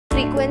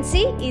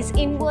frequency is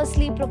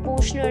inversely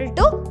proportional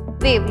to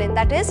wavelength.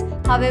 That is,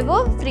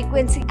 however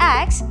frequency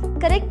acts,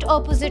 correct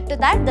opposite to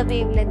that the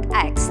wavelength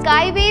acts.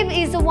 Sky wave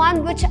is the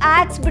one which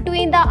acts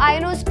between the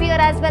ionosphere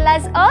as well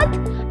as Earth,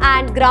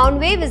 and ground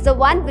wave is the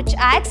one which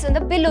acts on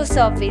the below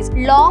surface.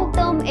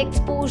 Long-term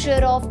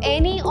exposure of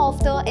any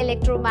of the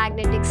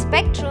electromagnetic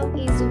spectrum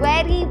is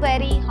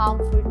very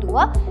harmful to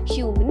a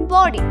human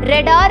body.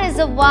 Radar is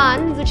the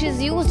one which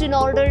is used in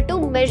order to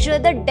measure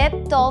the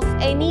depth of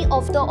any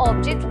of the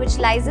object which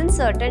lies in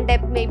certain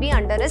depth, maybe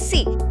under a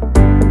sea.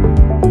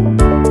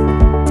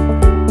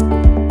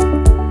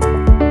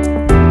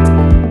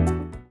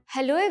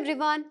 Hello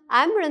everyone,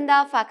 I am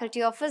Vrinda,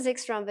 Faculty of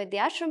Physics from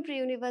Vidhyaashram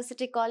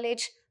Pre-University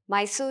College,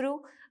 Mysuru,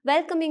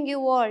 welcoming you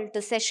all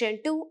to session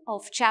 2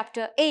 of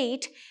chapter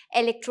 8,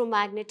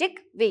 Electromagnetic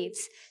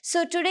Waves.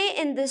 So today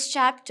in this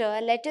chapter,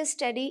 let us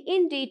study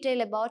in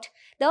detail about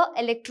the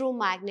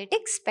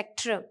electromagnetic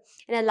spectrum.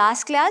 In our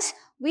last class,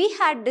 we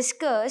had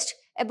discussed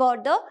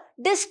about the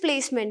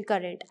displacement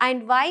current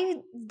and why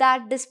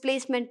that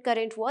displacement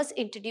current was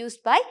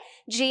introduced by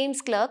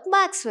James Clerk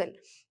Maxwell.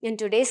 In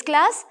today's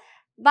class,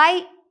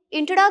 by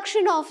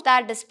introduction of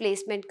that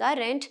displacement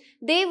current,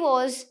 there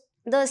was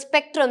the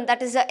spectrum,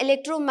 that is the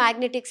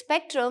electromagnetic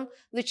spectrum,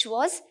 which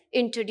was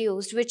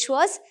introduced, which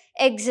was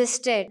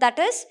existed. That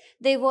is,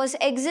 there was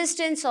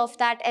existence of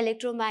that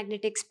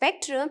electromagnetic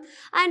spectrum.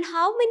 And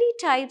how many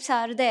types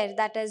are there?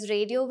 That is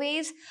radio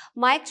waves,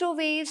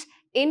 microwaves,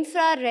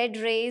 infrared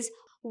rays,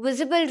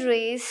 visible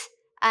rays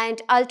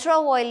and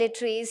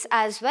ultraviolet rays,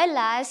 as well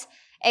as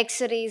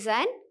X-rays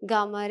and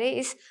gamma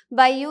rays.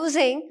 By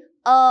using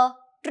a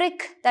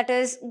trick, that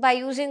is by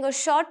using a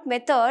short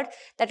method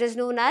that is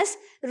known as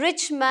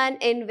rich man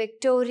in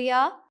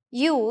Victoria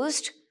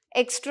used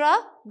extra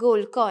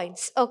gold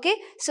coins. Okay,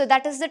 so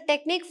that is the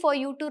technique for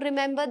you to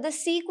remember the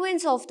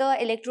sequence of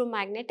the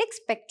electromagnetic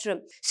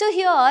spectrum. So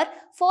here,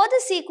 for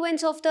the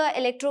sequence of the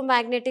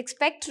electromagnetic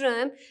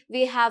spectrum,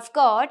 we have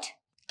got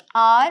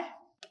R,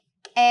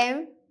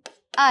 M,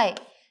 I.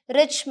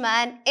 Rich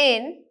man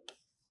in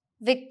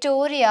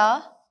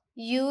Victoria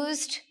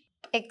used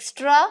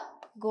extra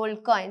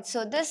gold coins.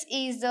 So this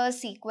is the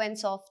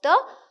sequence of the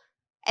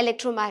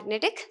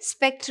electromagnetic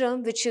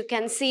spectrum which you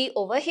can see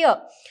over here.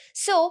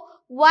 So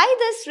why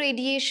this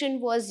radiation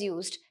was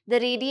used? The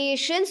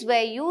radiations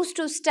were used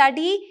to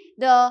study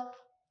the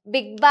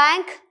Big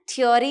Bang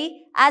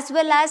theory as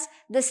well as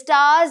the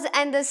stars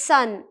and the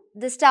sun.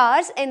 The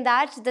stars in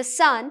that the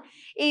sun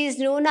is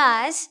known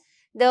as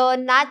the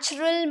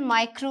natural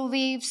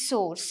microwave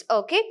source.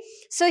 Okay,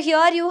 so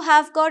here you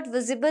have got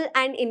visible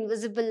and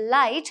invisible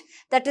light.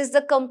 That is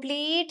the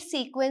complete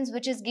sequence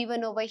which is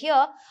given over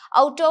here,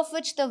 out of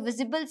which the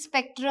visible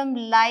spectrum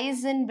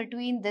lies in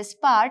between this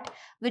part,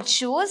 which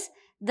shows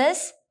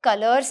this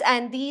colors,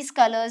 and these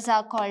colors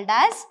are called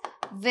as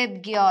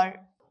Vibgyor.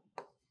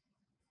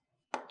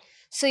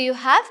 So you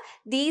have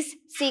these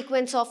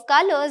sequence of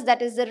colors,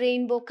 that is the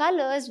rainbow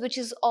colors, which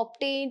is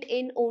obtained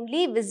in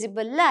only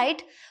visible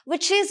light,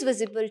 which is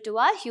visible to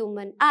our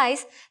human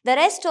eyes. The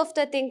rest of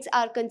the things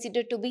are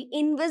considered to be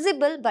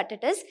invisible, but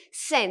it is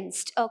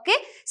sensed. Okay,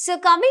 so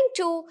coming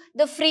to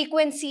the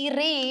frequency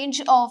range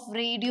of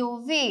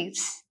radio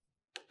waves.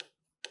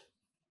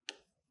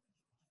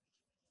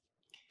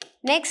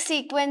 Next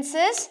sequence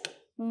is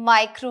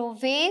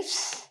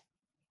microwaves.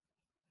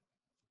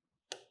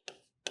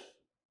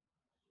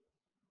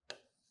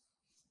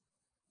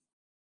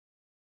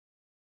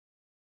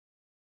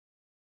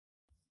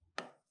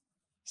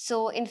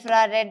 So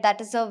infrared,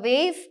 that is a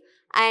wave,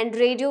 and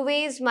radio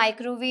waves,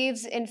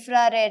 microwaves,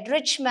 infrared,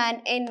 rich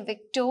man in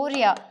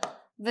Victoria,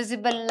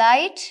 visible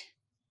light,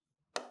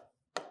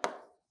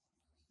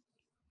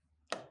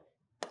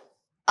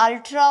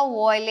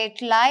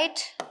 ultraviolet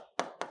light,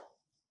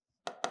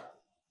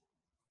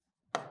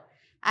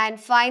 and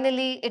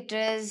finally it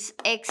is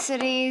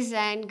X-rays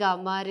and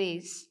gamma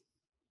rays.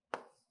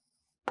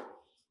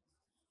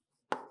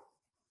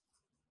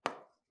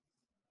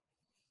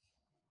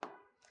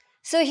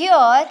 So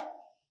here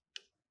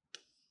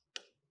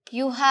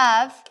you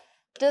have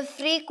the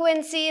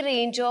frequency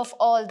range of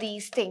all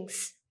these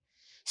things.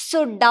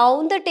 So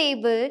down the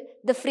table,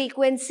 the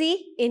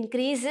frequency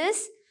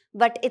increases,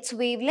 but its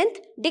wavelength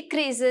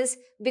decreases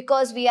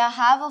because we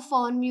have a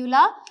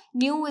formula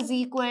nu is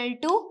equal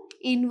to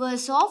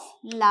inverse of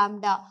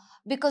lambda.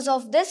 Because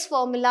of this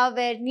formula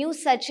where nu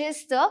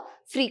suggests the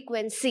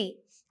frequency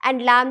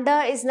and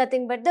lambda is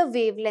nothing but the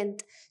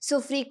wavelength. So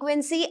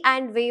frequency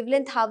and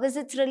wavelength, how is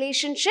its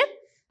relationship?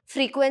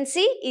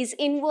 Frequency is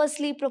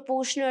inversely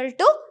proportional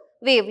to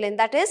wavelength.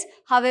 That is,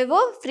 however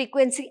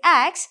frequency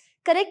acts,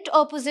 correct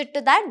opposite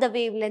to that the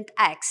wavelength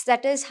acts.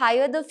 That is,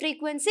 higher the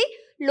frequency,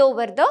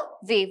 lower the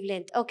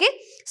wavelength. Okay.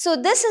 So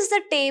this is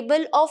the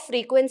table of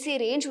frequency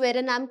range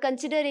wherein I am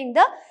considering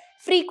the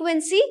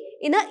frequency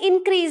in an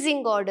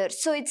increasing order.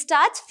 So it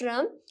starts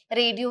from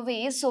radio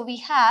waves. So we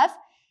have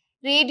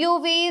radio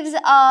waves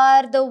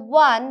are the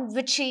one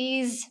which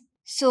is,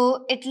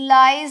 so it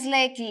lies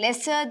like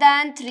lesser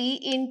than 3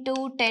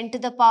 into 10 to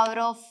the power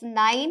of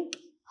 9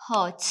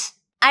 hertz.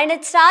 and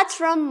it starts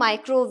from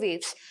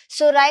microwaves.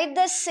 So write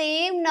the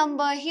same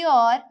number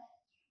here,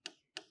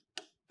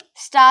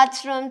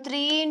 starts from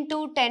 3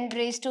 into 10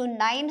 raised to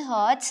 9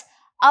 hertz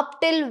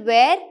up till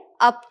where?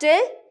 Up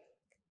till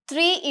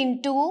 3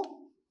 into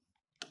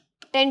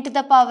 10 to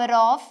the power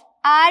of,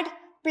 add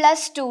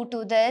plus 2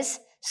 to this.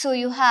 So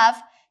you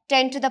have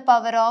 10 to the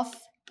power of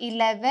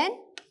 11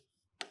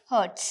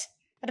 hertz.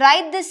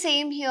 Write the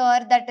same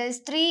here, that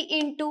is 3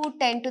 into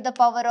 10 to the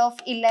power of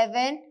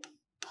 11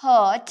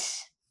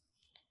 hertz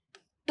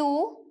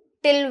to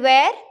till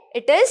where?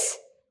 It is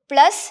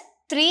plus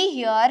 3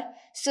 here.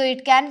 So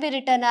it can be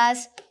written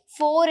as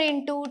 4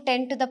 into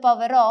 10 to the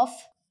power of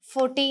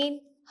 14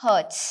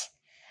 hertz.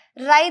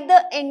 Write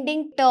the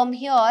ending term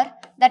here,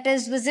 that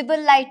is visible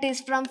light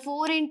is from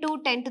 4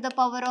 into 10 to the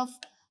power of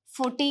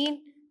 14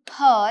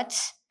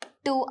 hertz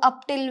to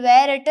up till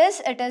where it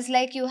is? It is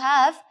like you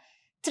have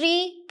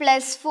 3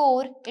 plus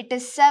 4, it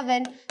is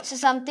 7. So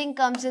something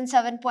comes in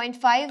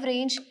 7.5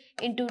 range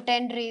into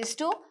 10 raised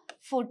to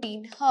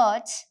 14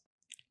 hertz.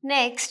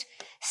 Next,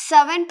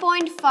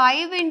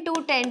 7.5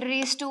 into 10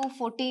 raised to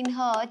 14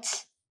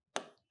 hertz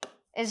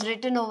is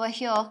written over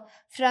here.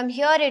 From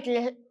here it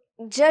will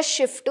just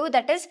shift to,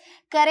 that is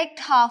correct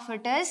half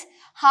it is.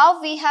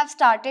 How we have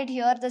started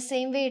here, the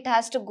same way it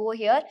has to go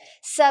here.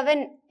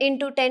 7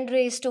 into 10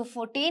 raised to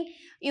 14.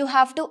 You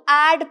have to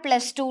add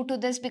plus 2 to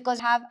this because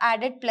I have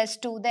added plus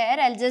 2 there.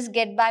 I'll just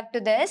get back to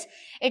this.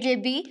 It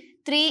will be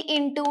 3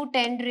 into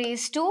 10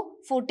 raised to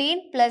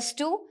 14 plus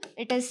 2.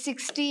 It is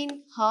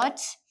 16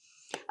 hertz.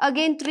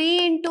 Again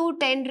 3 into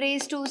 10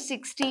 raised to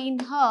 16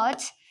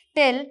 hertz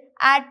till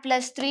add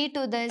plus 3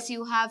 to this,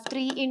 you have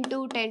 3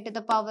 into 10 to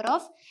the power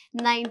of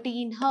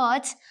 19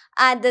 hertz,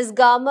 and this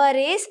gamma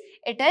rays,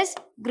 it is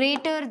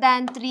greater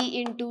than 3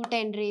 into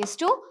 10 raised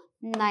to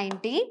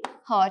 19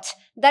 hertz.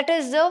 That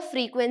is the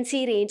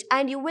frequency range,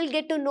 and you will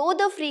get to know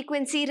the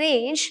frequency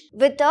range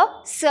with a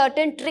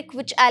certain trick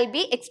which I'll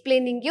be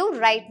explaining you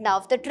right now.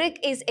 The trick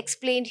is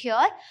explained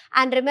here,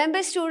 and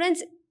remember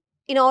students,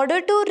 in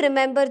order to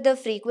remember the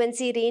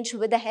frequency range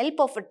with the help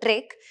of a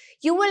trick,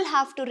 you will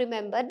have to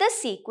remember the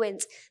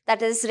sequence,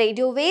 that is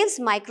radio waves,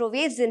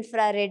 microwaves,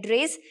 infrared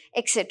rays,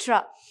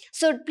 etc.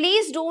 So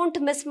please don't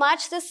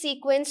mismatch the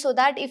sequence, so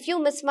that if you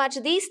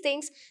mismatch these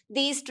things,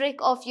 these trick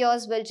of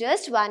yours will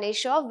just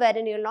vanish off,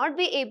 wherein you will not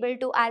be able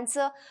to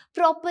answer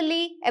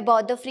properly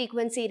about the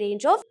frequency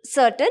range of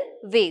certain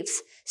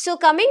waves. So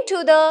coming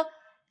to the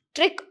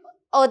trick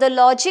or the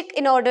logic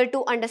in order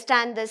to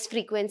understand this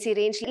frequency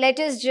range, let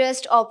us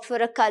just opt for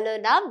a color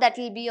now. That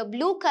will be a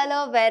blue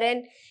color,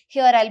 wherein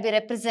here I'll be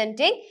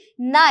representing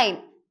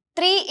 9.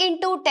 3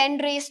 into 10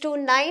 raised to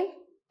 9.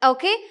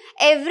 Okay,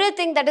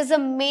 everything that is a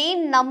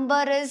main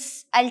number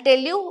is, I'll tell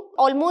you,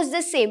 almost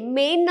the same.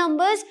 Main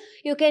numbers,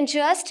 you can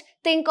just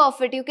think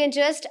of it. You can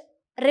just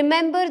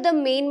remember the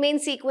main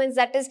sequence,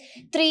 that is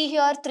 3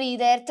 here, 3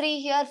 there, 3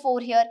 here, 4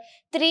 here.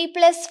 3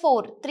 plus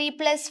 4. 3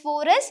 plus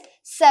 4 is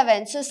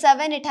 7. So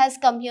 7 it has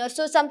come here.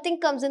 So something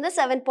comes in the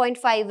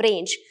 7.5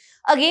 range.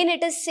 Again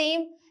it is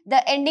same.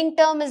 The ending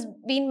term is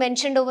being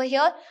mentioned over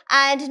here.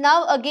 And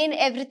now again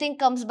everything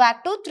comes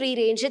back to 3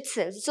 range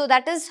itself. So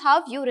that is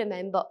how you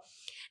remember.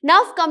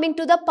 Now coming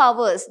to the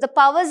powers. The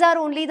powers are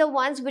only the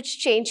ones which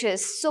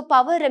changes. So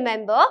power,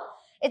 remember,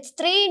 it's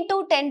 3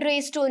 into 10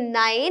 raised to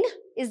 9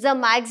 is the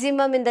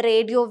maximum in the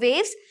radio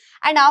waves.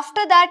 And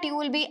after that you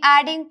will be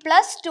adding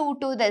plus 2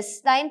 to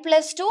this. 9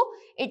 plus 2,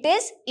 it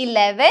is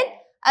 11.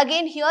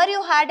 Again here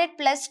you added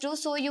plus 2,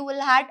 so you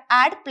will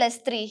add plus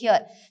 3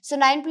 here. So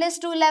 9 plus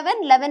 2, 11.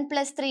 11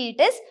 plus 3,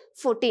 it is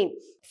 14.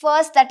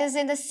 First, that is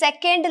in the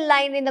second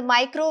line, in the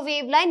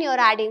microwave line, you are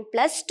adding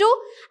plus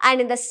 2.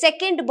 And in the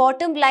second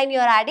bottom line, you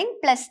are adding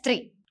plus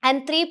 3.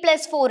 And 3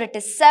 plus 4, it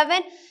is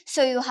 7.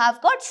 So you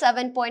have got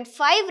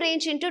 7.5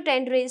 range into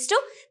 10 raised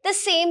to the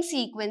same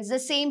sequence, the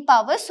same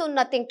power. So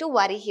nothing to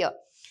worry here.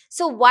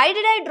 So why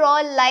did I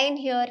draw a line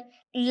here?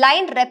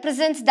 Line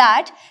represents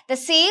that the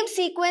same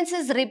sequence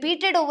is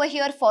repeated over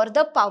here for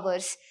the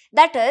powers.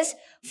 That is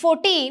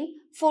 14.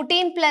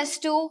 14 plus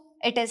 2,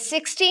 it is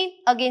 16.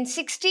 Again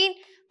 16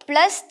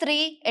 plus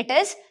 3, it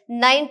is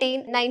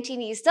 19.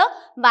 19 is the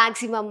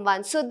maximum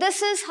one. So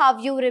this is how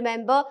you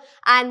remember,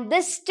 and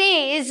this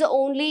stays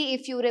only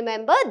if you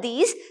remember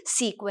these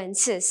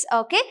sequences.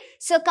 Okay.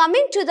 So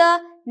coming to the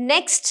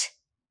next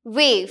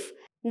wave.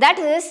 That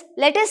is,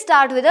 let us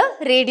start with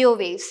the radio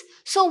waves.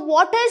 So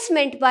what is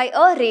meant by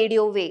a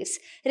radio waves?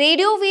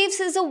 Radio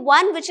waves is the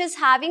one which is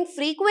having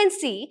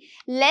frequency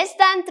less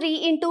than 3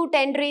 into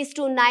 10 raised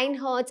to 9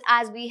 hertz,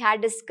 as we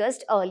had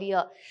discussed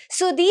earlier.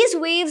 So these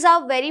waves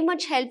are very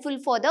much helpful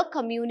for the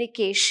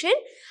communication.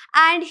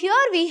 And here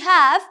we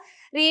have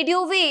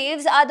radio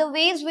waves are the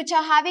waves which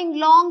are having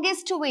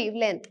longest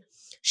wavelength,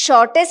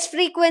 shortest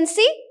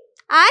frequency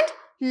and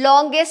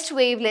longest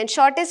wavelength.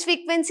 Shortest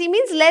frequency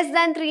means less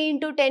than 3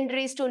 into 10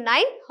 raised to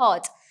 9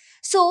 hertz.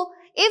 So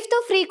if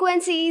the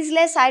frequency is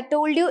less, I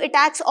told you it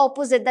acts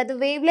opposite, that the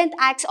wavelength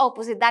acts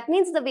opposite. That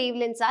means the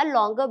wavelengths are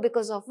longer,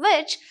 because of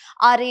which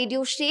our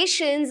radio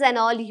stations and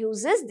all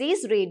uses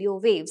these radio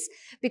waves,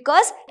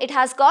 because it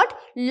has got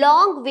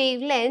long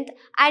wavelength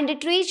and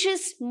it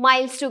reaches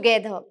miles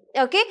together.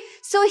 Okay,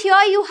 so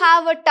here you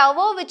have a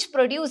tower which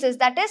produces,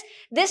 that is,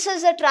 this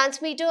is a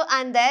transmitter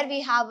and there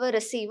we have a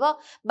receiver.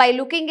 By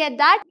looking at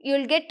that,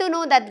 you'll get to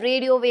know that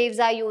radio waves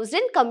are used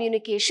in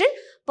communication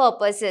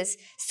purposes.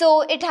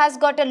 So it has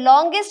got a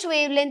longest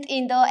wavelength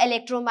in the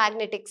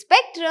electromagnetic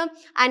spectrum,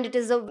 and it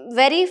is the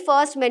very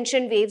first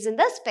mentioned waves in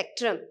the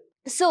spectrum.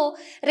 So,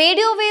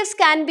 radio waves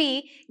can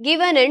be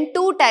given in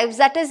two types,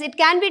 that is, it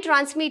can be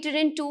transmitted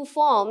in two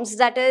forms,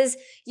 that is,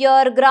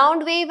 your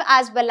ground wave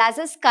as well as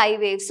a sky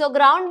wave. So,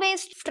 ground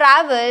waves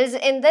travels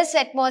in this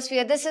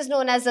atmosphere, this is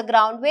known as a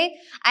ground wave,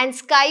 and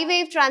sky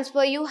wave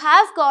transfer you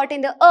have got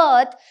in the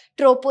earth,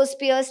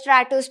 troposphere,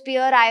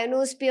 stratosphere,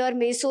 ionosphere,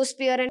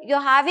 mesosphere, and you're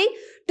having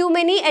too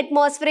many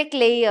atmospheric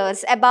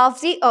layers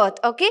above the earth.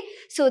 Okay,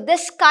 so the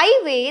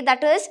skyway,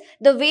 that is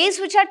the waves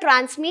which are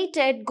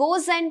transmitted,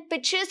 goes and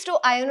pitches to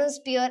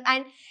ionosphere,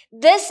 and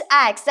this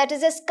acts, that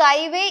is, a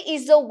skyway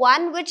is the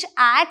one which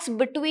acts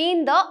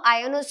between the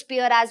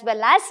ionosphere as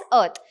well as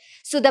earth.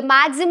 So the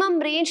maximum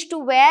range to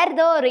where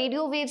the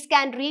radio waves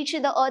can reach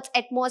in the earth's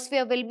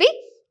atmosphere will be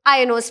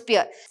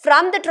ionosphere.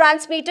 From the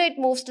transmitter, it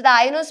moves to the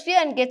ionosphere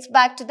and gets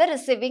back to the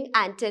receiving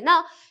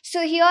antenna.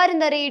 So here in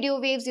the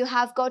radio waves, you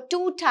have got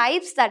two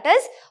types, that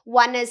is,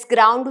 one is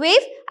ground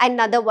wave,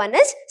 another one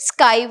is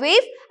sky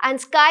wave. And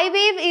sky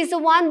wave is the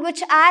one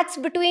which acts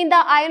between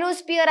the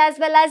ionosphere as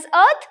well as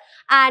earth,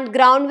 and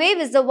ground wave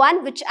is the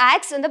one which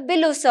acts on the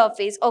below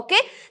surface. Okay,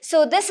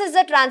 so this is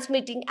the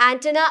transmitting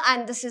antenna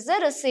and this is the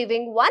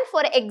receiving one.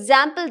 For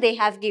example, they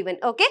have given.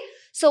 Okay,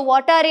 so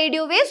what are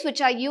radio waves? Which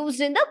are used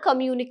in the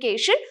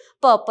communication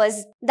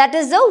purpose. That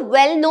is the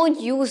well-known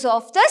use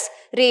of this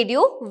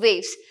radio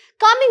waves.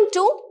 Coming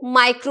to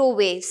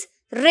microwaves.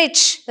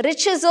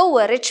 Rich is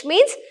over. Rich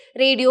means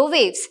radio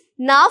waves.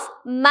 Now,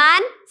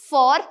 man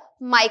for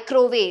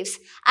microwaves,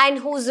 and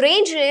whose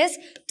range is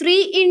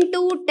 3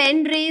 into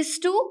 10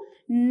 raised to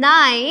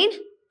 9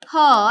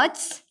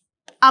 hertz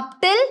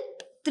up till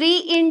 3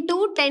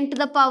 into 10 to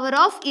the power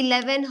of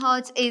 11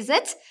 hertz is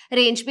its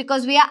range,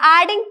 because we are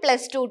adding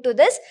 +2 to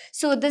this.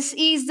 So this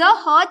is the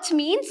hertz,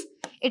 means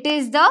it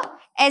is the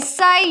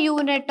SI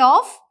unit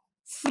of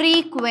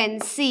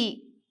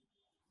frequency.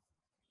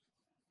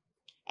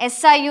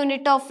 SI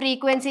unit of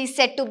frequency is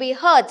said to be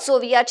hertz. So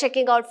we are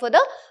checking out for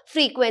the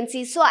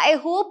frequency. So I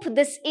hope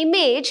this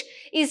image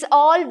is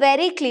all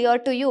very clear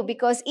to you,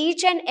 because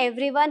each and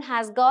everyone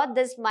has got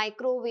this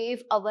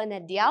microwave oven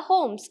at their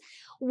homes.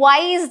 Why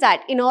is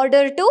that? In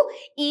order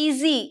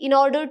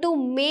to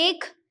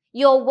make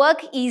your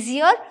work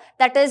easier,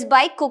 that is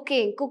by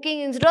cooking.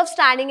 Instead of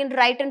standing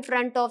right in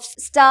front of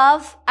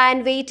stove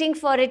and waiting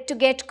for it to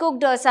get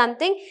cooked or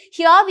something,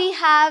 here we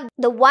have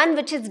the one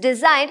which is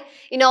designed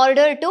in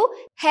order to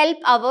help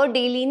our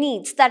daily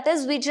needs. That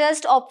is, we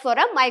just opt for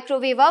a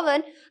microwave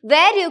oven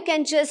where you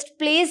can just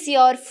place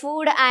your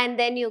food and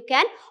then you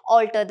can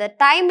alter the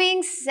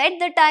timings, set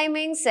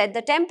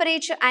the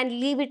temperature and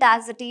leave it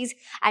as it is,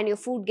 and your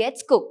food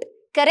gets cooked.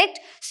 Correct?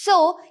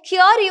 So,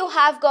 here you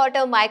have got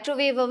a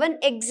microwave oven,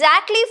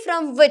 exactly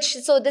from which,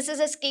 so this is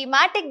a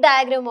schematic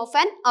diagram of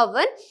an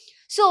oven.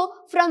 So,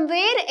 from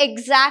where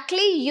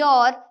exactly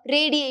your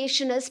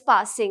radiation is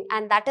passing,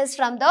 and that is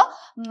from the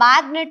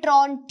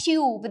magnetron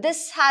tube.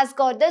 This has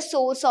got the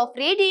source of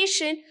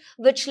radiation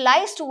which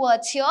lies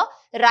towards your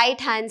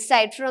right hand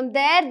side. From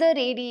there the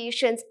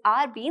radiations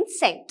are being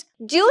sent.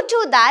 Due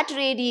to that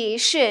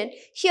radiation,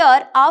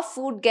 here our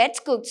food gets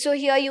cooked. So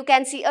here you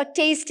can see a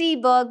tasty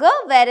burger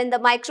wherein the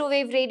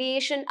microwave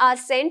radiation are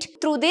sent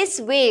through these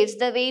waves.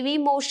 The wavy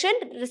motion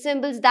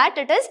resembles that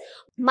it is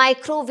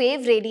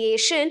microwave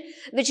radiation,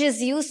 which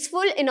is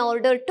useful in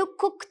order to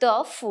cook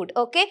the food.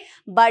 Okay,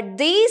 but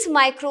these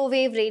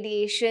microwave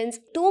radiations,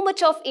 too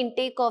much of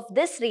intake of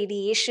this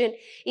radiation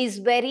is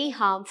very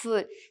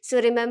harmful.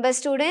 So remember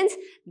students,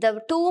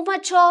 the too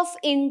much of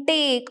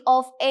intake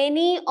of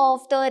any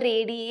of the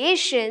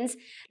radiations,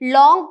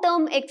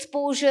 long-term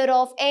exposure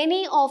of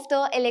any of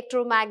the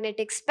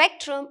electromagnetic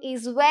spectrum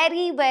is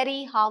very,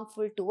 very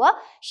harmful to a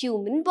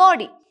human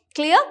body.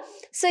 Clear?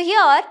 So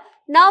here,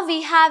 now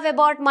we have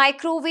about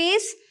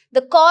microwaves.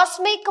 The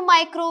cosmic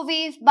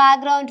microwave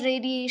background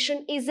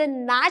radiation is a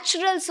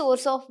natural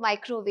source of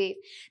microwave.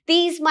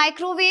 These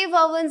microwave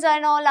ovens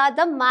and all are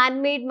the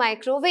man-made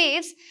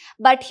microwaves,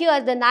 but here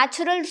the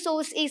natural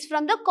source is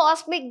from the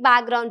cosmic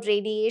background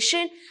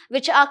radiation,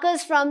 which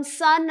occurs from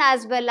sun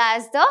as well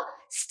as the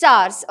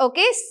stars.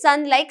 Okay,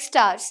 sun-like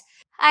stars.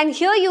 And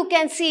here you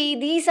can see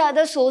these are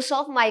the source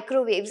of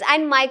microwaves,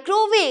 and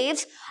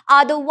microwaves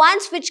are the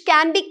ones which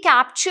can be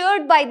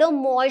captured by the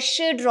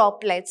moisture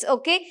droplets.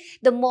 Okay,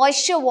 the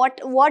moisture,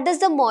 what does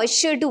the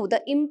moisture do?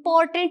 The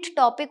important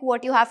topic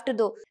what you have to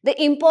do, the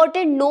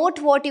important note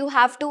what you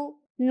have to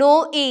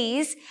No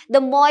is the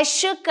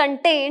moisture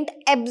content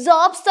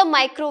absorbs the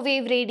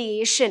microwave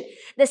radiation.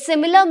 The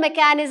similar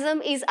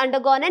mechanism is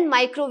undergone in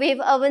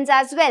microwave ovens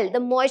as well. The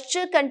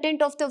moisture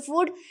content of the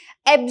food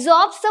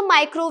absorbs the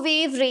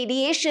microwave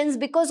radiations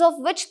because of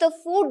which the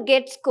food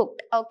gets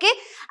cooked. Okay.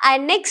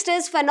 And next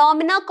is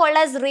phenomena called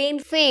as rain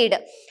fade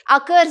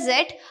occurs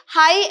at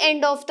high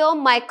end of the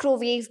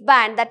microwave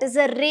band. That is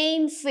a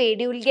rain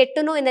fade. You will get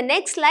to know in the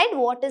next slide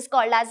what is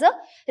called as a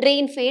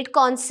rain fade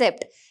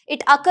concept.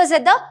 It occurs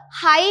at the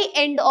high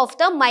end of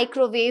the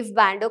microwave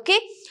band, okay?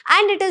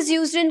 And it is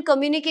used in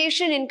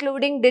communication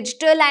including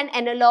digital and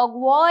analog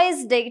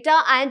voice,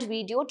 data and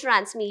video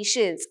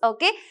transmissions,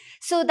 okay?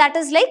 So that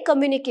is like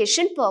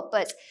communication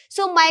purpose.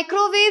 So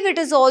microwave, it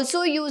is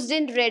also used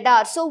in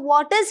radar. So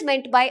what is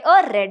meant by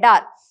a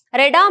radar?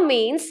 Radar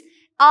means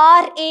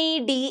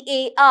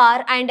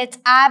RADAR and its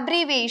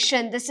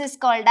abbreviation, this is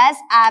called as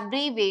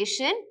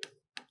abbreviation.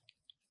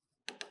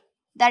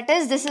 That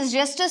is, this is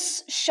just a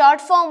short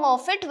form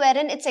of it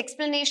wherein its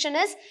explanation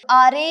is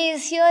RA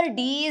is here,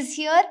 D is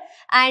here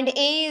and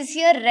A is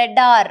here,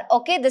 radar.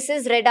 Okay, this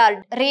is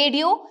radar.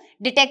 Radio,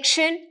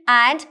 detection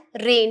and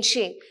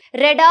ranging.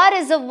 Radar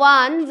is the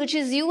one which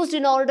is used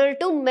in order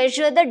to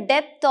measure the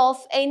depth of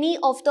any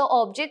of the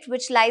object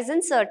which lies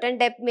in certain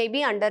depth,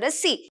 maybe under a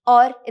sea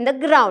or in the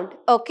ground.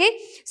 Okay,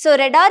 so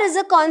radar is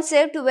a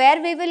concept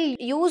where we will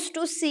use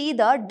to see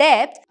the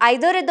depth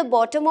either at the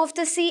bottom of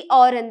the sea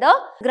or in the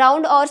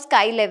ground or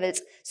sky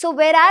levels. So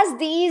whereas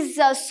these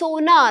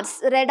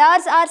sonars,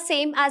 radars are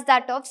same as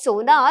that of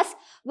sonars,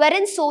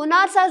 wherein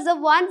sonars are the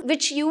one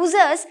which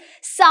uses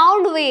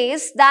sound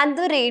waves than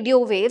the radio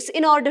waves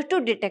in order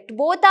to detect.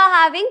 Both are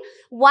having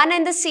one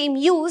and the same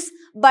use,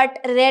 but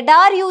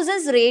radar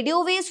uses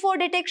radio waves for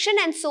detection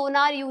and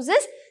sonar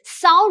uses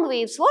sound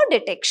waves for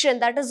detection.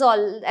 That is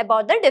all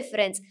about the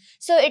difference.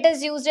 So it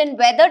is used in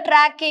weather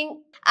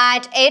tracking,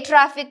 at air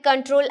traffic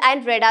control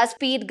and radar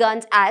speed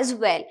guns as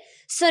well.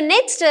 So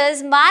next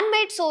is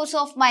man-made source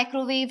of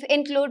microwave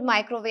include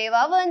microwave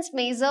ovens,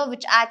 maser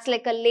which acts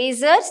like a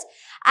lasers,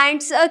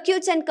 and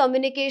circuits and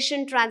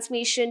communication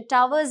transmission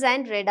towers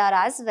and radar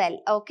as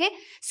well. Okay,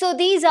 so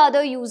these are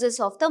the uses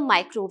of the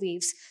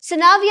microwaves. So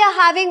now we are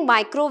having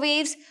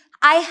microwaves.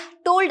 I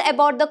told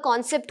about the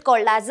concept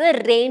called as a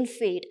rain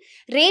fade.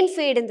 Rain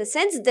fade in the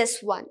sense this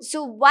one.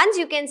 So once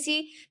you can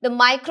see the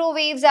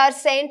microwaves are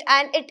sent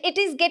and it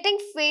is getting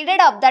faded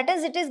up. That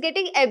is, it is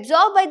getting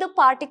absorbed by the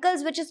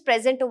particles which is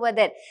present over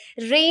there.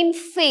 Rain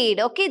fade.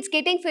 Okay, it's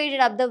getting faded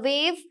up. The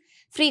wave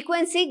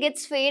frequency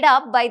gets fade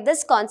up by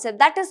this concept.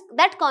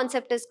 That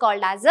concept is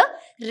called as a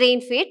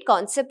rain fade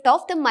concept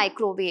of the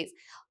microwave.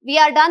 We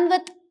are done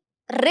with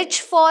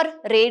rich for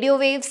radio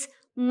waves,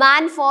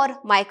 man for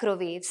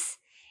microwaves.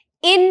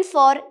 In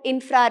for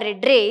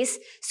infrared rays.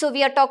 So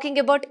we are talking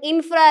about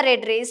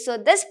infrared rays. So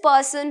this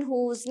person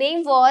whose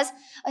name was,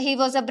 he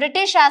was a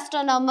British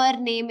astronomer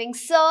naming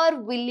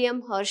Sir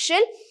William Herschel.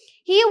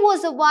 He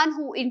was the one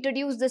who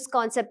introduced this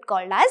concept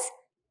called as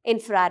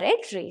infrared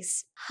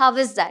rays. How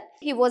is that?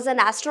 He was an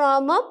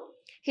astronomer.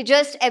 He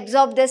just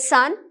absorbed the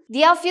sun.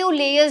 There are few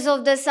layers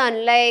of the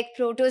sun like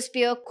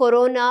photosphere,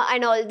 corona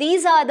and all.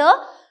 These are the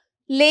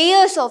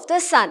layers of the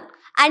sun.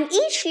 And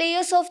each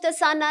layers of the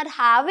sun are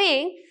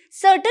having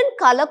certain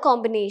color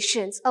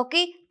combinations,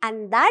 okay,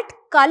 and that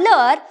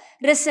color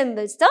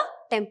resembles the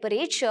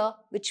temperature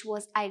which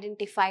was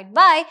identified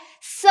by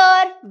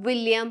Sir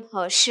William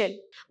Herschel.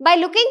 By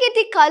looking at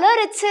the color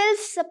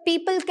itself,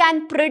 people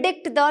can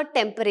predict the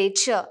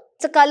temperature.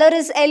 The color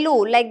is yellow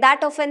like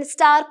that of a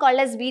star called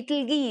as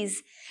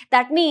Betelgeuse.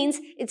 That means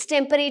its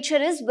temperature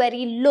is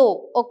very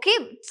low, okay,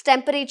 its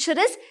temperature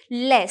is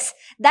less.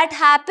 That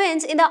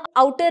happens in the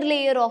outer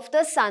layer of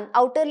the sun.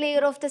 Outer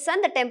layer of the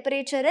sun, the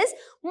temperature is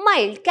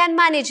mild, can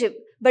manage it.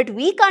 But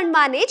we can't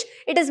manage.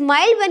 It is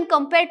mild when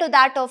compared to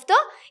that of the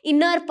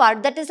inner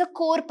part, that is the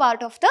core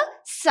part of the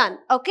sun,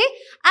 okay.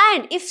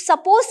 And if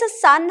suppose the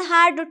sun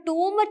had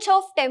too much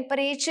of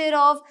temperature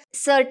of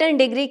certain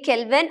degree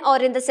Kelvin or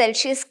in the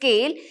Celsius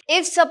scale,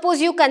 if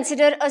suppose you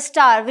consider a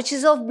star which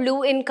is of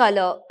blue in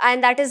color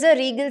and that is a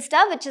regal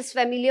star which is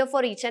familiar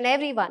for each and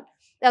everyone,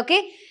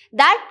 okay,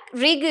 that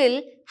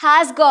regal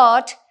has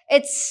got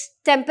its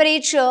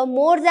temperature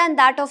more than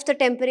that of the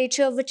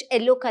temperature which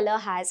yellow color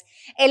has.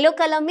 Yellow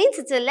color means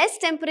it's a less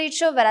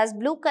temperature, whereas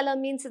blue color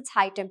means it's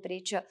high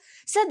temperature.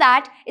 So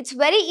that it's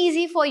very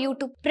easy for you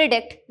to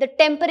predict the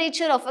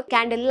temperature of a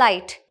candle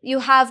light. You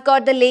have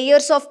got the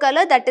layers of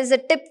color, that is the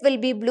tip will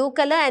be blue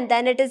color and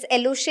then it is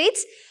yellow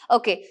shades.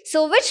 Okay,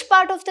 so which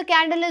part of the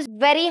candle is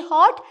very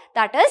hot?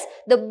 That is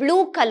the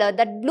blue color.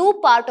 That blue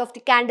part of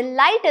the candle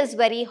light is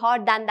very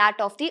hot than that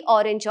of the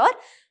orange or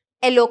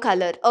yellow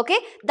color, okay.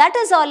 That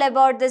is all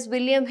about this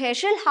William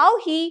Herschel,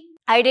 how he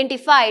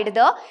identified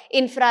the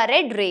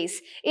infrared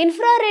rays.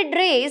 Infrared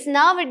rays,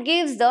 now it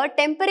gives the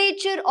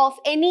temperature of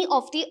any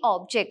of the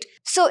object.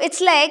 So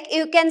it's like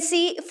you can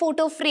see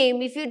photo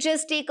frame. If you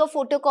just take a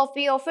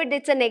photocopy of it,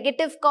 it's a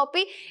negative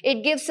copy.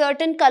 It gives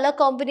certain color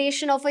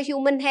combination of a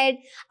human head.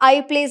 Eye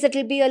place, it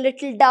will be a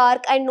little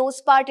dark, and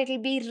nose part, it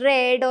will be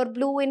red or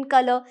blue in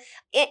color.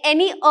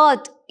 Any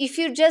earth, if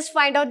you just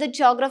find out the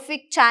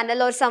geographic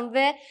channel or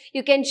somewhere,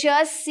 you can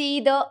just see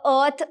the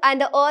earth,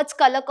 and the earth's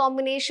color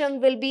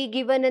combination will be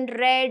given in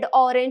red,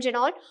 orange and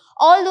all.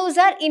 All those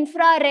are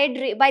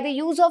infrared. By the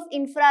use of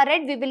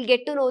infrared, we will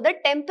get to know the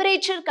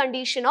temperature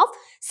condition of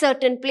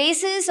certain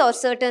places or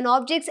certain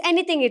objects,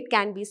 anything it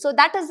can be. So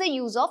that is the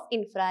use of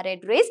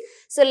infrared rays.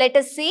 So let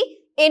us see.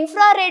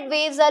 Infrared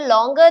waves are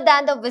longer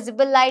than the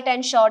visible light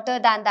and shorter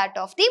than that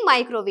of the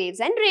microwaves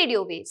and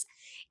radio waves.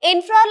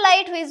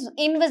 Infrared is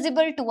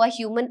invisible to a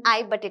human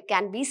eye, but it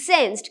can be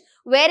sensed.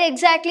 Where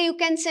exactly you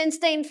can sense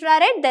the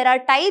infrared? There are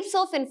types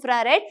of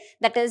infrared,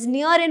 that is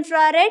near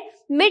infrared,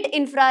 mid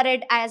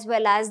infrared as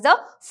well as the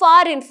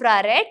far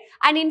infrared.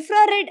 And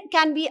infrared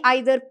can be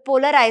either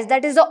polarized,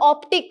 that is the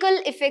optical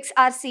effects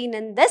are seen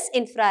in this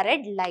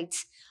infrared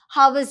lights.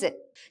 How is it?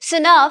 So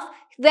now,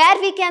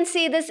 where we can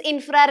see this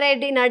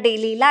infrared in our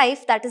daily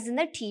life, that is in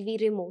the TV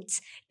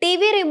remotes.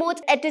 TV remotes,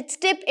 at its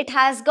tip, it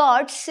has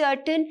got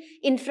certain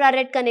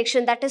infrared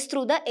connection, that is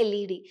through the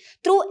LED.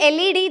 Through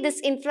LED, this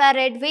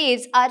infrared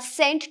waves are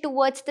sent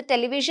towards the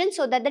television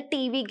so that the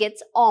TV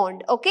gets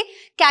on. Okay,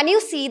 can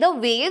you see the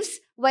waves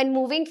when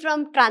moving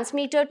from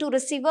transmitter to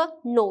receiver?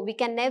 No, we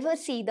can never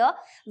see the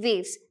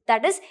waves.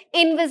 That is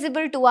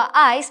invisible to our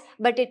eyes,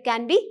 but it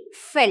can be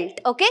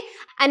felt. Okay,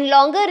 and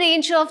longer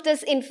range of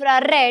this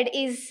infrared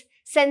is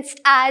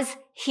sensed as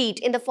heat,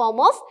 in the form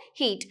of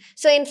heat.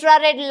 So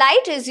infrared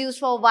light is used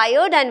for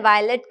wired and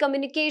wireless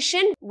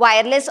communication,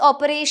 wireless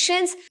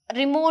operations,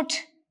 remote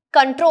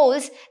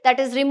controls,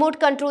 that is remote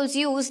controls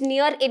use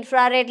near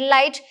infrared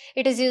light.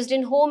 It is used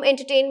in home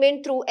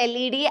entertainment through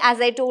LED. As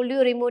I told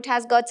you, remote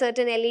has got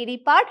certain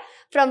LED part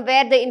from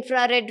where the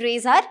infrared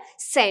rays are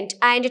sent,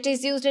 and it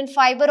is used in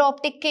fiber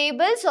optic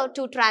cables or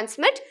to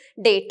transmit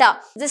data.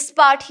 This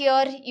part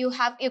here you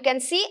can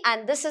see,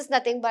 and this is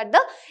nothing but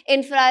the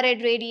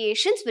infrared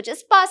radiations which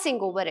is passing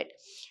over it.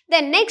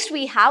 Then next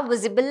we have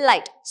visible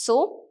light.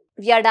 So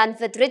we are done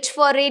with Rich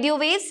for radio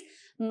waves,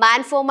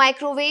 Man for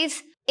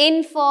microwaves,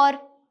 In for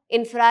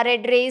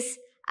infrared rays,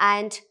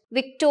 and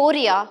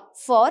Victoria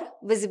for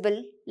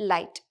visible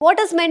light. What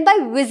is meant by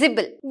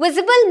visible?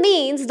 Visible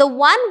means the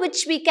one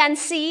which we can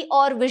see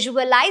or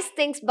visualize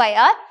things by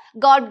our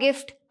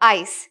God-gift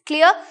eyes.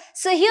 Clear?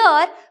 So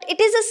here it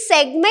is a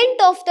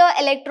segment of the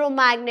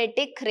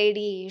electromagnetic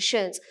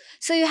radiations.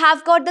 So you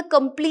have got the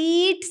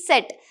complete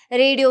set: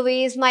 radio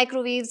waves,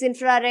 microwaves,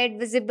 infrared,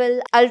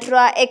 visible,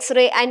 ultra,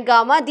 X-ray and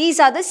gamma. These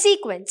are the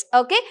sequence.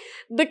 Okay.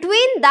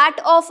 Between that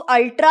of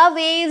ultra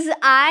waves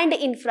and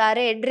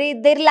infrared ray,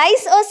 there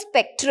lies a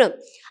spectrum,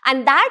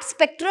 and that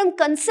spectrum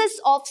consists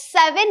of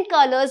 7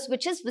 colors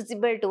which is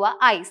visible to our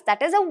eyes.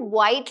 That is a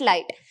white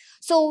light.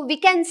 So we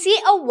can see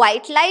a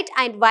white light,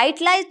 and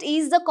white light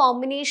is the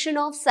combination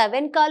of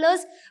 7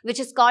 colors which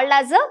is called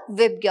as a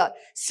Vibgyor.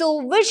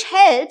 So which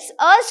helps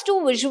us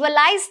to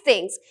visualize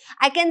things.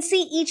 I can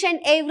see each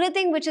and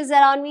everything which is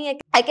around me.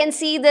 I can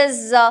see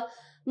this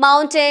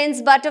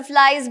mountains,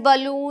 butterflies,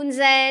 balloons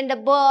and a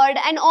bird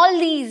and all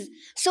these.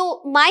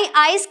 So my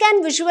eyes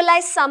can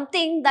visualize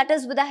something, that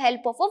is with the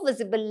help of a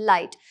visible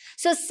light.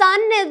 So sun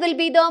will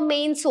be the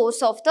main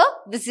source of the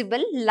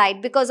visible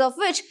light, because of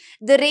which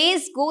the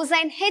rays goes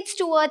and hits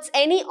towards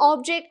any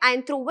object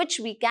and through which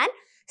we can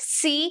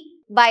see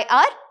by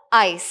our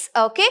eyes.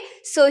 Okay,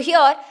 so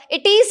here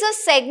it is a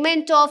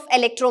segment of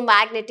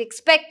electromagnetic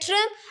spectrum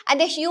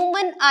and the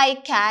human eye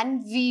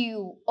can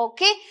view.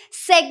 Okay,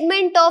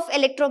 segment of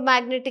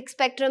electromagnetic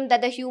spectrum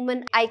that the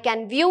human eye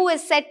can view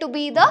is said to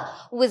be the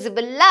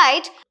visible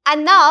light.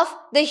 And now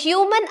the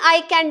human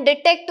eye can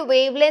detect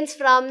wavelengths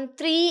from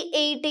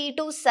 380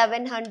 to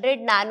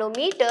 700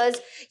 nanometers.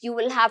 You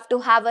will have to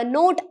have a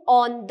note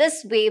on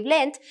this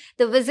wavelength.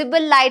 The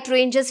visible light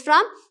ranges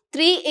from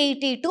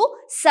 380 to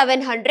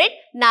 700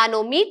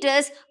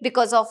 nanometers,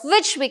 because of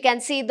which we can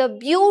see the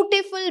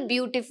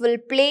beautiful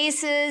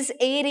places,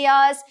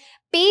 areas,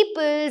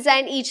 peoples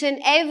and each and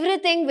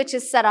everything which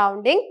is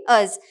surrounding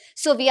us.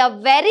 So we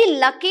are very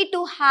lucky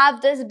to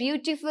have this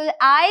beautiful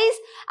eyes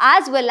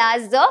as well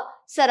as the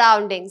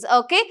surroundings.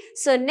 Okay,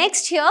 so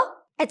next here,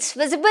 its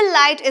visible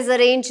light is a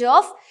range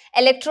of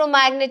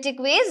electromagnetic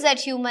waves that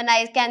human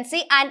eyes can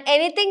see, and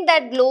anything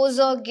that glows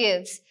or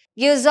gives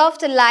off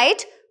the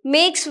light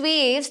makes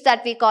waves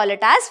that we call it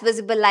as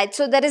visible light.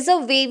 So there is a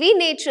wavy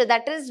nature,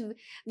 that is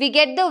we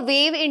get the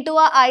wave into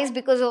our eyes,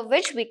 because of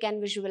which we can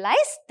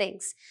visualize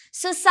things.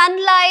 So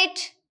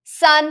sunlight,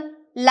 sun,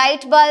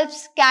 light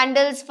bulbs,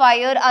 candles,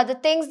 fire are the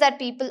things that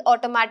people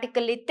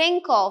automatically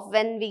think of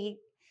when we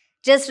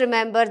just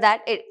remember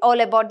that it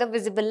all about the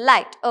visible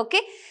light.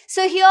 Okay,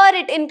 so here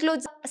it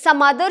includes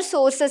some other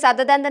sources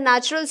other than the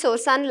natural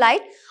source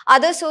sunlight.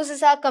 Other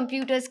sources are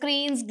computer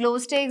screens, glow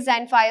sticks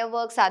and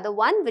fireworks are the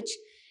one which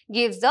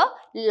gives the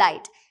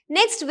light.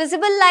 Next,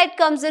 visible light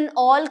comes in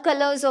all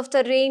colors of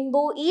the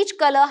rainbow. Each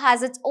color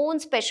has its own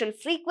special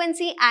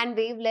frequency and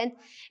wavelength.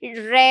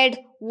 Red,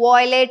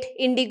 violet,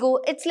 indigo.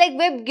 It's like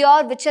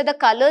Vibgyor, which are the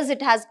colors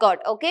it has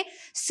got. Okay,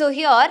 so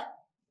here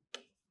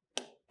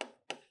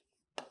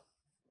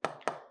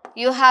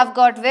you have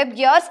got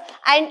Vibgyors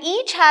and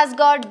each has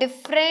got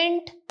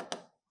different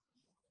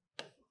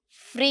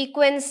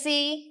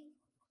frequency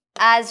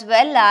as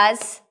well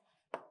as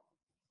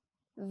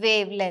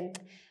wavelength.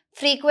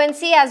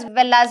 Frequency as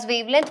well as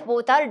wavelength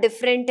both are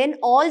different in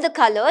all the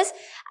colors,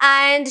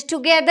 and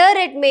together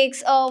it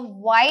makes a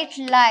white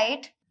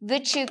light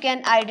which you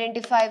can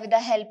identify with the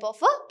help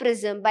of a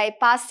prism. By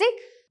passing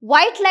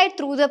white light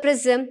through the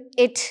prism,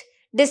 it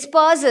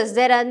disperses,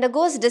 there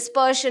undergoes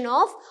dispersion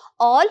of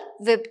all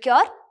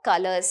Vibgyor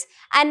colors.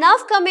 And now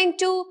coming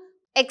to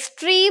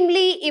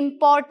extremely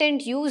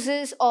important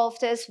uses of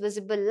this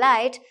visible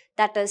light,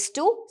 that is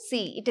to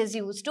see. It is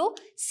used to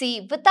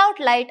see. Without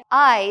light,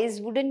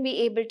 eyes wouldn't be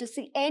able to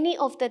see any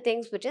of the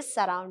things which is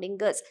surrounding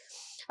us.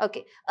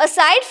 Okay.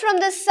 Aside from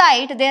the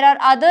sight, there are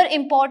other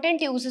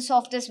important uses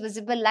of this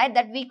visible light,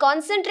 that we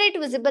concentrate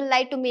visible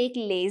light to make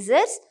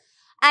lasers.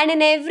 And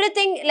in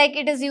everything, like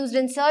it is used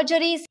in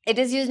surgeries, it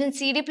is used in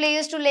CD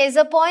players to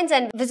laser points,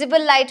 and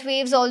visible light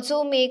waves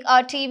also make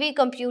our TV,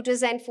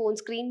 computers and phone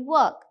screen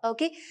work.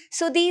 Okay.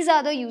 So these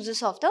are the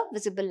uses of the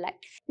visible light.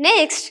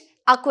 Next,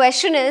 our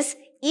question is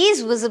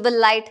visible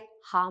light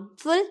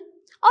harmful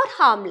or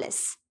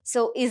harmless?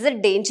 So is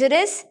it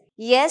dangerous?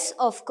 Yes,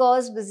 of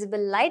course,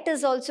 visible light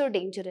is also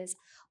dangerous.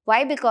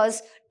 Why?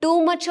 Because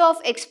too much of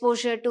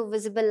exposure to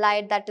visible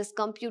light, that is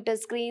computer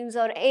screens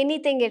or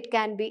anything it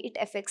can be, it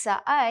affects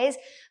our eyes,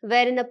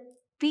 wherein a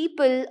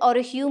people or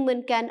a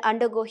human can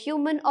undergo,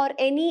 human or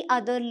any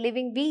other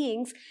living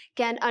beings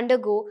can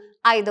undergo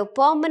either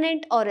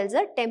permanent or else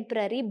a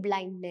temporary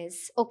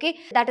blindness. Okay,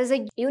 that is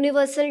a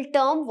universal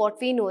term what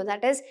we know,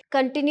 that is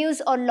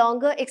continuous or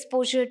longer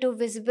exposure to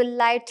visible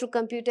light through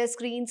computer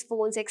screens,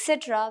 phones,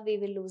 etc. we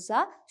will lose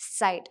our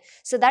sight.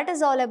 So that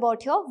is all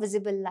about your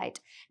visible light.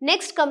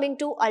 Next, coming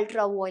to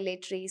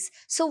ultraviolet rays.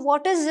 So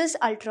what is this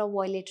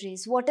ultraviolet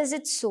rays? What is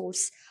its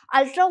source?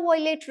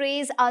 Ultraviolet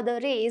rays are the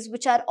rays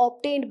which are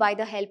obtained by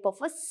the help of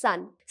a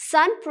sun.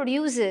 Sun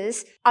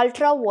produces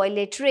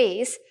ultraviolet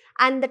rays,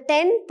 and the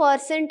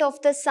 10%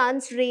 of the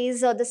sun's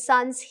rays or the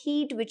sun's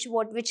heat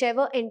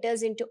whichever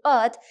enters into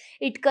earth,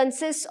 it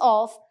consists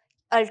of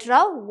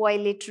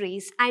ultraviolet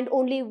rays, and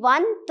only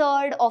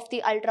 1/3 of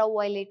the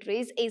ultraviolet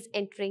rays is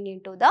entering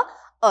into the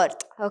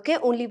earth. Okay,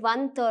 only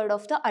 1/3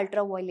 of the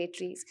ultraviolet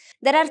rays.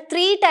 There are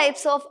 3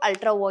 types of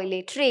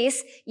ultraviolet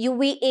rays: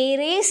 UVA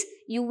rays,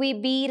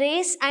 UVB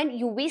rays and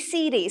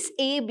UVC rays.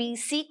 A, B,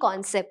 C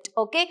concept.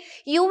 Okay,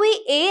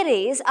 UVA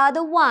rays are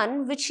the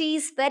one which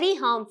is very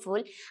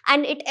harmful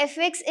and it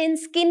affects in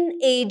skin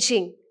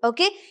aging.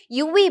 Okay,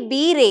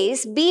 UVB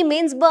rays, B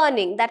means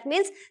burning, that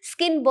means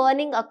skin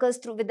burning occurs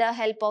through with the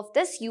help of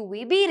this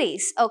UVB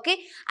rays. Okay,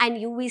 and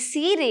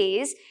UVC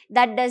rays,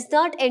 that does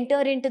not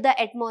enter into the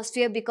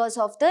atmosphere because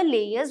of the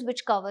layers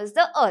which covers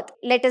the earth.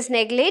 Let us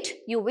neglect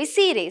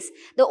UVC rays.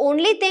 The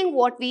only thing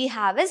what we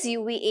have is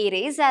UVA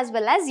rays as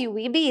well as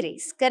UVB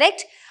rays,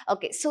 correct?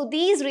 Okay, so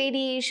these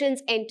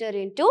radiations enter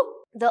into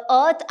the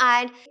earth,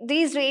 and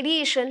these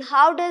radiation,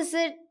 how does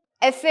it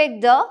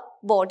affect the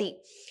body?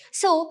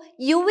 So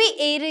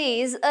UVA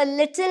rays, a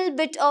little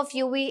bit of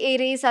UVA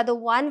rays are the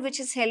one which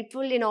is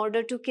helpful in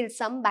order to kill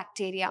some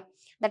bacteria.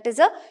 That is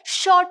a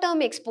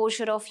short-term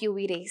exposure of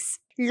UV rays.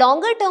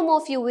 Longer term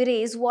of UV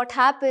rays, what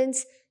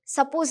happens?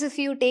 Suppose if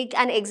you take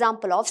an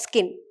example of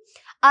skin.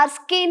 Our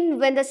skin,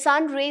 when the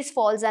sun rays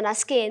falls on our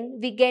skin,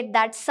 we get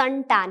that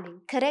sun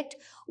tanning, correct?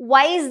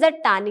 Why is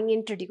that tanning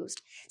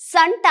introduced?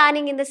 Sun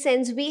tanning in the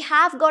sense, we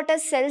have got a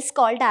cells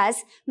called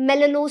as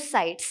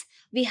melanocytes.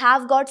 We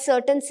have got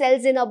certain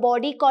cells in our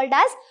body called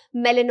as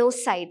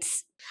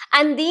melanocytes.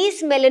 And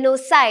these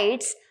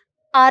melanocytes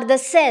are the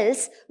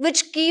cells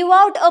which give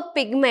out a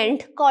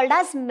pigment called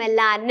as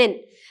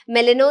melanin.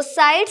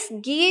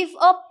 Melanocytes give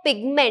a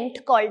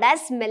pigment called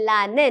as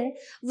melanin,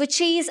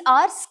 which is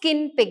our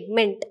skin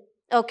pigment.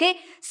 Okay,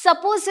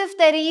 suppose if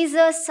there is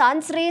a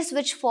sun's rays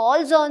which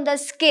falls on the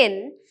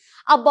skin,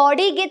 our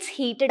body gets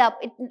heated up.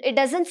 It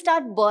doesn't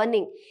start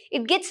burning,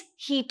 it gets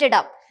heated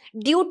up.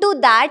 Due to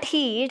that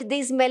heat,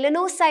 these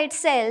melanocyte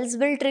cells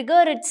will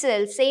trigger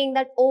itself saying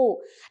that, oh,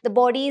 the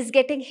body is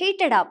getting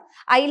heated up,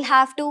 I'll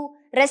have to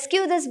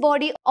rescue this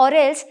body or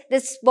else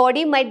this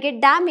body might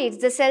get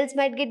damaged, the cells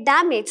might get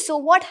damaged. So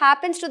what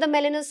happens to the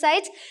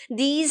melanocytes?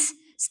 These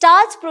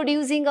starts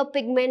producing a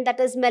pigment, that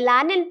is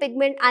melanin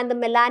pigment, and the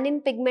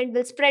melanin pigment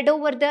will spread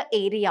over the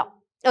area.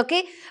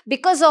 Okay,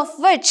 because of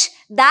which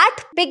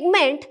that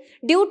pigment,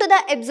 due to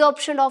the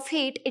absorption of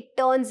heat, it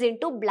turns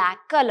into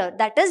black color.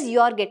 That is, you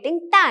are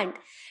getting tanned.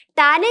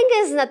 Tanning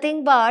is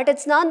nothing but,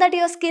 it's not that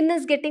your skin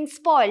is getting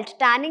spoiled.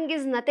 Tanning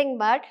is nothing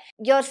but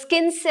your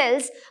skin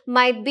cells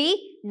might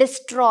be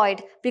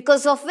destroyed,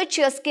 because of which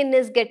your skin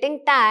is getting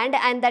tanned,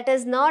 and that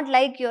is not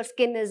like your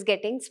skin is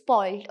getting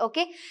spoiled.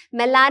 Okay,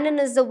 melanin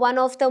is the one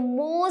of the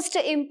most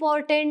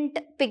important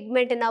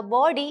pigment in our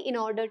body in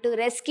order to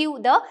rescue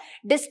the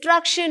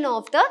destruction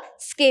of the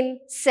skin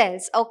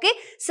cells. Okay,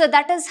 so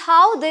that is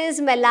how this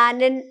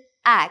melanin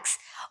acts.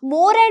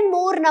 More and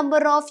more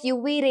number of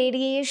UV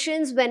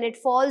radiations when it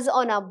falls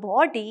on our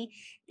body,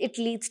 it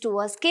leads to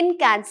a skin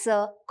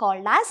cancer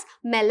called as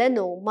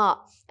melanoma.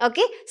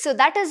 Okay, so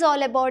that is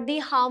all about the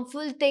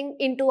harmful thing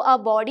into our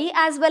body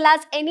as well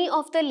as any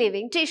of the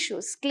living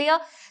tissues. Clear?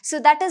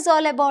 So that is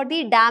all about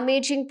the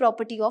damaging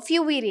property of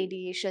UV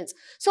radiations.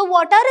 So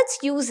what are its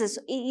uses?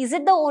 Is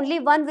it the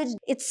only one which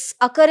its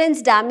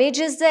occurrence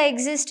damages the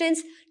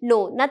existence?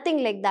 No,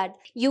 nothing like that.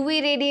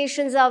 UV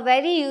radiations are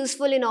very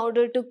useful in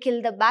order to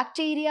kill the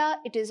bacteria.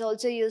 It is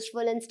also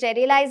useful in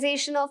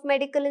sterilization of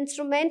medical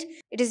instrument.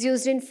 It is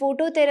used in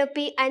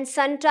phototherapy and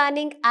sun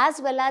tanning as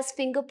well as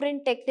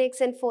fingerprint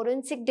techniques and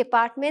forensic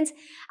departments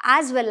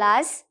as well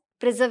as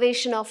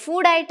preservation of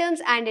food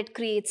items, and it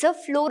creates a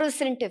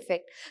fluorescent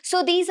effect.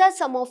 So these are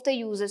some of the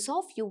uses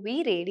of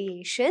UV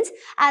radiations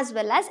as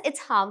well as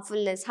its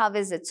harmfulness. How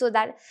is it? So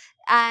that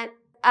and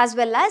as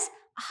well as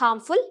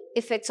harmful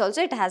effects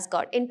also it has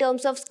got. In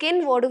terms of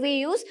skin, what do we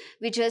use?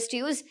 We just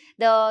use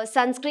the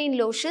sunscreen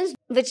lotions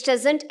which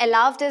doesn't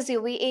allow this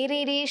UVA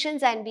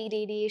radiations and B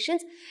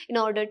radiations in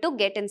order to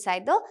get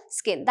inside the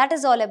skin. That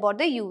is all about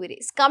the UV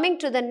rays. Coming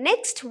to the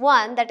next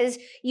one, that is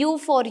U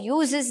for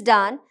use is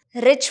done,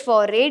 rich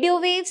for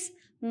radio waves,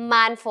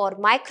 man for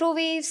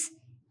microwaves,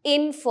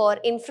 in for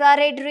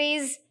infrared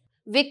rays,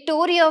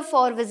 Victoria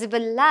for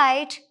visible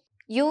light,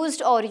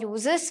 used or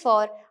uses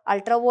for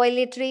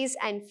ultraviolet rays,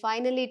 and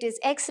finally it is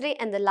X-ray,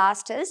 and the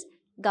last is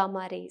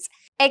gamma rays.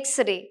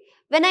 X-ray.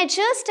 When I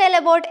just tell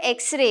about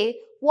X-ray,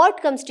 what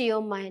comes to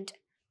your mind?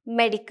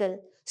 Medical.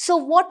 So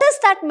what is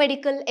that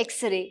medical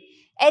X-ray?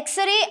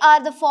 X-ray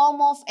are the form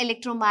of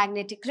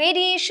electromagnetic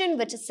radiation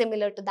which is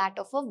similar to that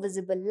of a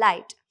visible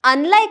light.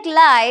 Unlike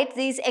light,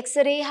 these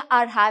X-ray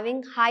are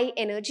having high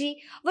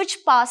energy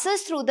which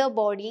passes through the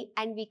body,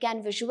 and we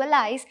can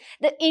visualize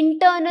the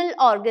internal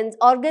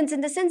organs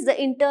in the sense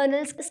the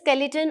internal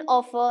skeleton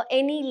of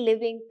any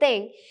living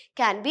thing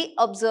can be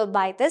observed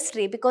by this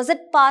ray because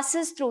it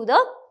passes through the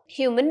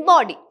human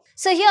body.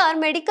 So here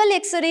medical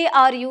X-ray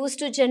are used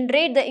to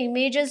generate the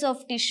images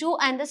of tissue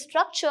and the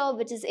structure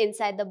which is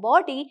inside the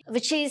body,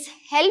 which is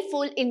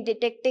helpful in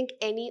detecting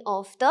any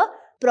of the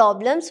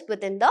problems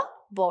within the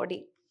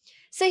body.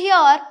 So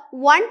here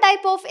one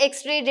type of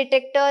X-ray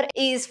detector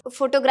is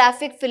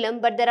photographic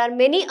film, but there are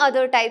many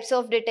other types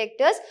of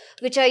detectors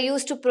which are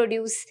used to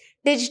produce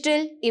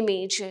digital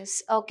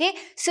images. Okay,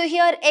 so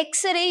here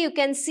X-ray, you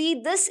can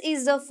see this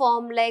is the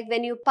form, like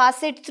when you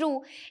pass it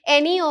through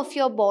any of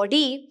your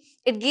body,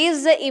 it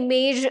gives the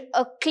image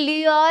a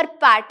clear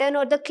pattern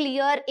or the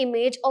clear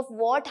image of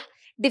what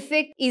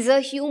defect is a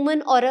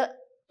human or a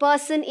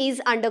person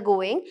is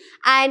undergoing,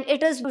 and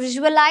it is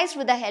visualized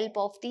with the help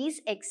of these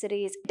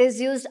X-rays. It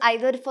is used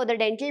either for the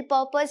dental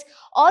purpose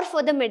or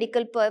for the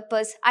medical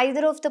purpose.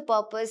 Either of the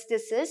purpose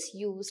this is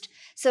used.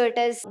 So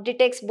it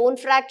detects bone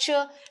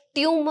fracture,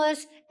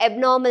 tumors,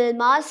 abnormal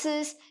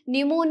masses,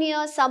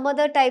 pneumonia, some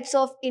other types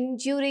of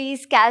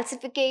injuries,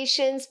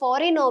 calcifications,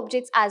 foreign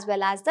objects as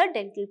well as the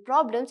dental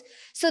problems.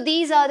 So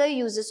these are the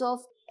uses of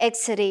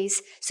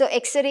X-rays. So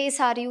X-rays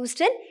are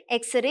used in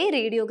X-ray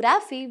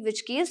radiography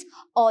which gives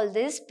all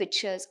these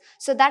pictures.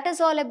 So that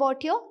is all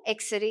about your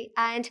X-ray,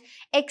 and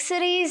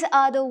X-rays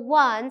are the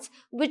ones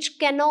which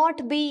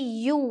cannot be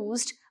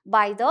used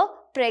by the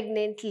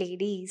pregnant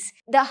ladies.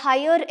 The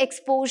higher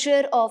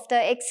exposure of the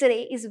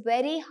X-ray is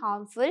very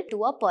harmful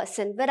to a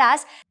person,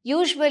 whereas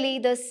usually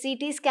the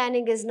CT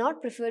scanning is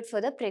not preferred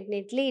for the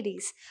pregnant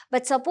ladies.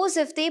 But suppose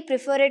if they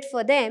prefer it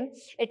for them,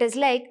 it is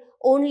like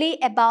only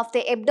above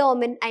the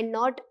abdomen and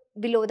not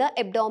below the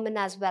abdomen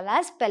as well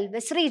as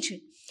pelvis region.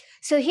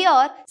 So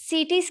here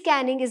CT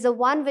scanning is the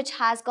one which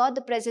has got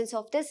the presence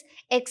of this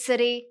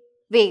X-ray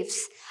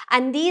waves,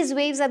 and these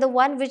waves are the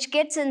one which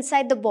gets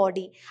inside the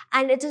body,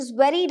 and it is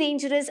very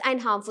dangerous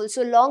and harmful.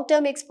 So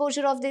long-term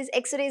exposure of these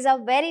X-rays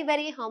are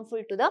very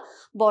harmful to the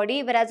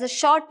body, whereas the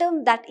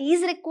short-term that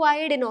is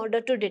required in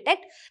order to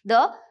detect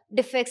the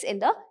defects in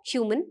the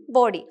human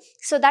body.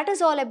 So that is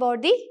all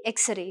about the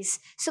X-rays.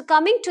 So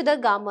coming to the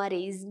gamma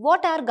rays.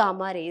 What are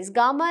gamma rays?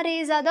 Gamma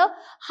rays are the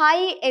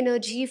high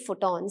energy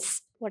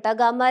photons. What are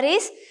gamma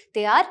rays?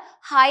 They are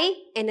high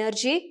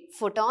energy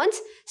photons,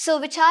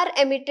 so which are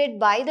emitted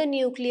by the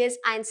nucleus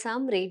and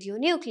some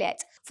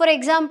radionuclides. For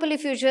example,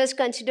 if you just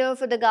consider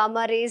for the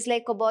gamma rays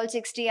like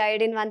cobalt-60,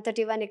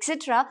 iodine-131,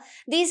 etc.,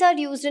 these are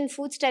used in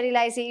food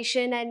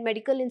sterilization and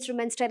medical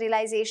instrument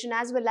sterilization,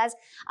 as well as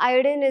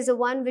iodine is the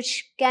one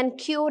which can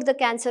cure the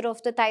cancer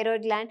of the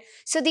thyroid gland.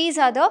 So these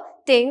are the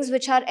things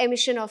which are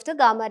emission of the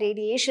gamma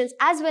radiations,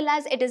 as well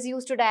as it is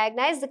used to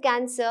diagnose the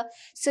cancer.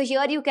 So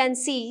here you can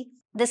see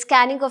the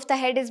scanning of the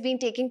head is being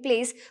taking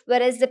place,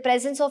 whereas the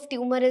presence of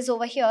tumor is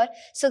over here.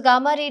 So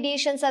gamma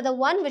radiations are the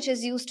one which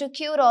is used to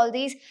cure all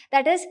these.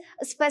 That is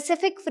a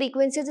specific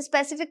frequency, the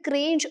specific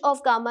range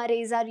of gamma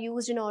rays are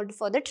used in order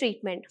for the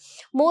treatment.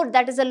 More,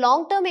 that is a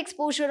long-term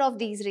exposure of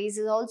these rays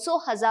is also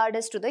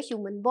hazardous to the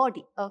human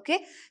body.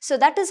 Okay, so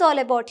that is all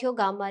about your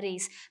gamma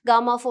rays.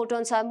 Gamma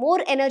photons are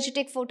more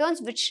energetic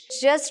photons which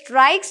just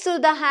strikes through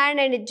the hand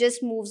and it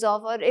just moves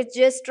off, or it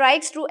just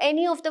strikes through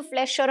any of the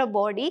flesh or a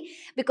body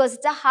because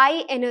it's a high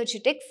high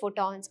energetic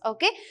photons.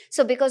 Okay,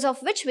 so because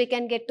of which we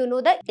can get to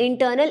know the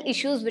internal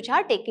issues which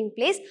are taking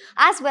place,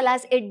 as well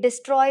as it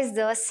destroys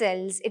the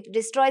cells, it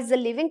destroys the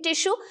living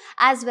tissue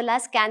as well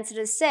as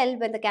cancerous cell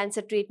when the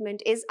cancer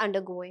treatment is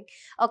undergoing.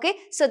 Okay,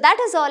 so that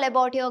is all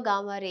about your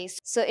gamma rays.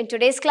 So in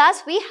today's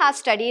class we have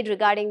studied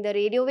regarding the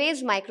radio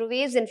waves,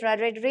 microwaves,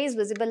 infrared rays,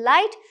 visible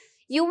light,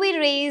 UV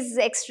rays,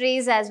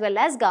 X-rays as well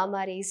as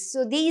gamma rays.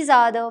 So these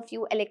are the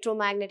few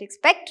electromagnetic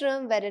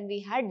spectrum wherein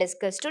we had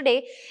discussed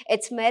today.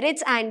 Its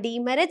merits and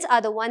demerits are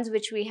the ones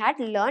which we had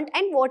learned,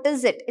 and what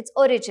is it? Its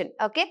origin.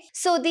 Okay.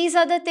 So these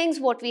are the things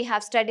what we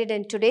have studied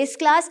in today's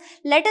class.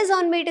 Let us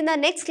on meet in the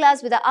next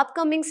class with the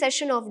upcoming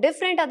session of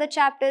different other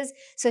chapters.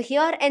 So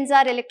here ends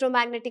our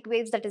electromagnetic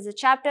waves, that is the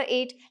chapter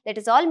 8. Let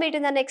us all meet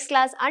in the next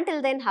class.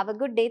 Until then, have a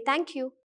good day. Thank you.